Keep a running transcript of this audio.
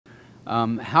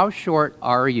How short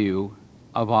are you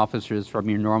of officers from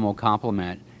your normal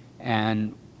complement,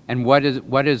 and what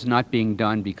is not being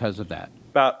done because of that?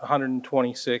 About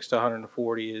 126 to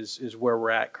 140 is where we're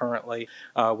at currently.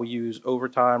 We use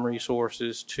overtime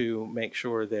resources to make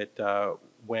sure that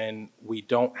when we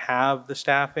don't have the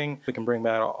staffing, we can bring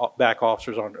back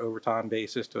officers on an overtime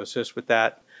basis to assist with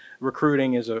that.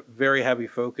 Recruiting is a very heavy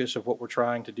focus of what we're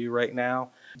trying to do right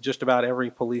now. Just about every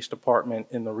police department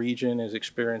in the region is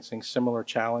experiencing similar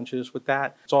challenges with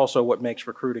that. It's also what makes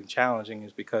recruiting challenging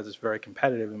is because it's a very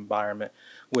competitive environment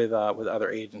with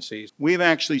other agencies. We've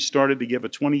actually started to give a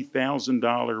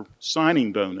 $20,000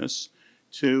 signing bonus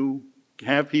to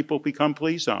have people become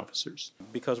police officers.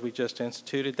 Because we just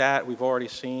instituted that, we've already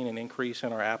seen an increase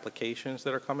in our applications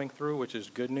that are coming through, which is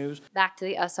good news. Back to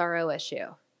the SRO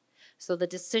issue. So the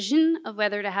decision of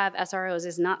whether to have SROs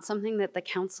is not something that the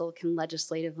council can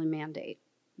legislatively mandate,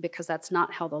 because that's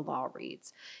not how the law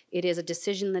reads. It is a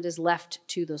decision that is left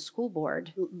to the school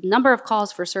board. Number of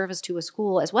calls for service to a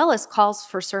school, as well as calls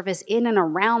for service in and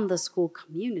around the school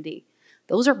community.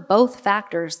 Those are both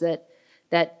factors that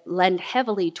lend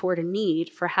heavily toward a need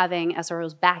for having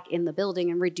SROs back in the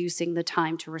building and reducing the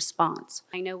time to response.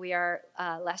 I know we are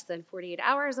less than 48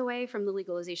 hours away from the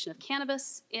legalization of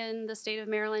cannabis in the state of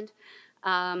Maryland.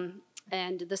 And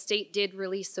the state did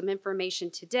release some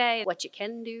information today, what you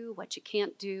can do, what you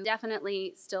can't do.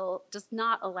 Definitely still does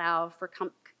not allow for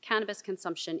cannabis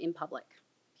consumption in public,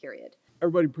 period.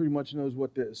 Everybody pretty much knows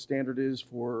what the standard is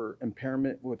for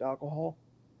impairment with alcohol.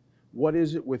 What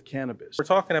is it with cannabis? We're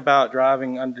talking about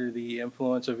driving under the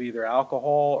influence of either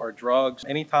alcohol or drugs.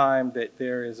 Anytime that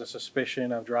there is a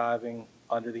suspicion of driving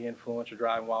under the influence or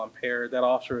driving while impaired, that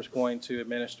officer is going to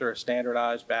administer a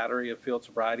standardized battery of field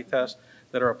sobriety tests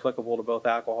that are applicable to both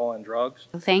alcohol and drugs.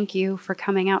 Thank you for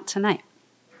coming out tonight.